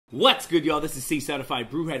What's good, y'all? This is C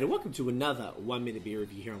Certified BrewHead, and welcome to another 1 minute beer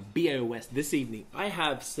review here on BAOS. This evening, I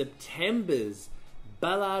have September's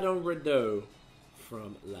Balade on Radeau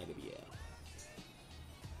from Lagabière.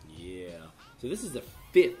 Yeah. So this is the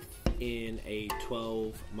 5th in a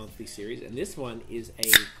 12 monthly series, and this one is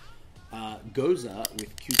a Gose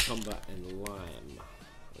with cucumber and lime.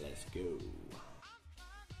 Let's go.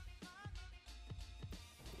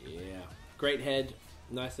 Yeah. Great head,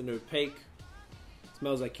 nice and opaque.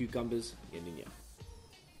 Smells like cucumbers. Yeah.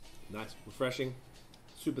 Nice, refreshing,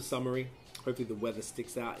 super summery. Hopefully the weather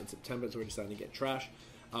sticks out in September. It's already starting to get trash.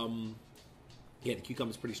 Yeah, the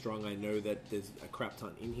cucumber's pretty strong. I know that there's a crap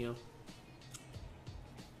ton in here.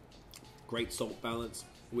 Great salt balance,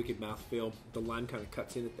 wicked mouthfeel. The lime kind of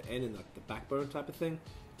cuts in at the end in like the backbone type of thing,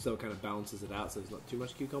 so it kind of balances it out so there's not too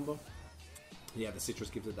much cucumber. Yeah, the citrus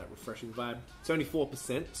gives it that refreshing vibe. It's only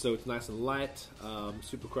 4%, so it's nice and light,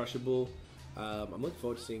 super crushable. I'm looking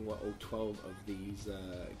forward to seeing what all 12 of these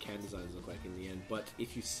can designs look like in the end. But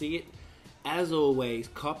if you see it, as always,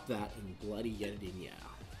 cop that and bloody get it in ya.